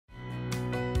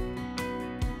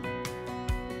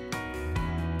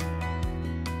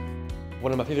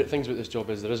One of my favourite things about this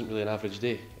job is there isn't really an average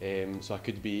day, so I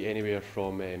could be anywhere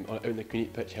from out in the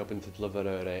community pitch helping to deliver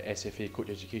our SFA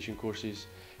coach education courses.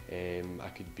 I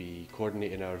could be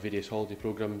coordinating our various holiday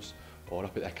programmes, or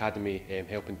up at the academy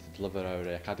helping to deliver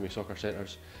our academy soccer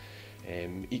centres.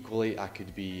 Equally, I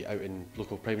could be out in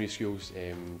local primary schools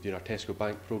doing our Tesco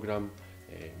Bank programme,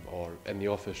 or in the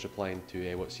office replying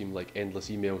to what seemed like endless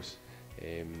emails,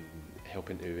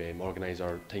 helping to organise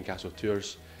our Tynecastle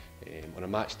tours. On a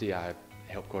match day, I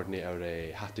help coordinate our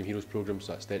Half-Time Heroes programme,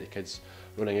 so that's 30 kids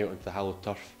running out onto the hallowed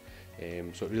turf.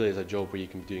 So it really is a job where you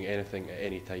can be doing anything at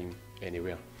any time,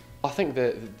 anywhere. I think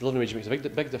the living wage makes a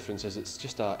big difference. It's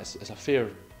just it's a fair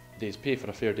day's pay for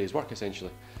a fair day's work,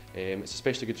 essentially. It's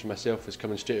especially good for myself as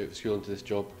coming straight out of school into this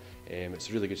job. It's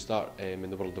a really good start in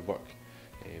the world of work.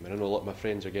 And I know a lot of my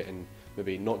friends are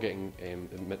maybe not getting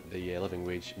the living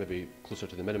wage, maybe closer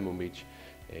to the minimum wage,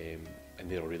 and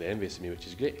they're all really envious of me, which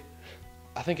is great.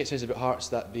 I think it says about Hearts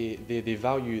that they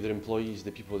value their employees,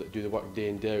 the people that do the work day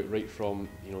in, day out, right from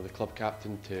the club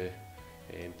captain to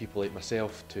people like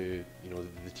myself to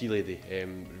the tea lady.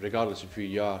 Regardless of who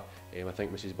you are, I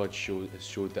think Mrs Budge has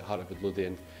showed that Heart of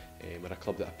Midlothian are a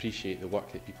club that appreciate the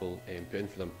work that people put in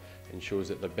for them, and shows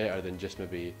that they're better than just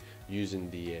maybe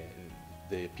using the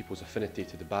people's affinity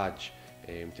to the badge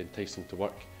to entice them to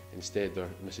work. Instead,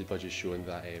 Mrs Budge is showing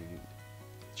that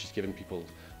she's giving people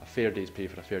a fair day's pay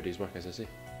for a fair day's work, as I say.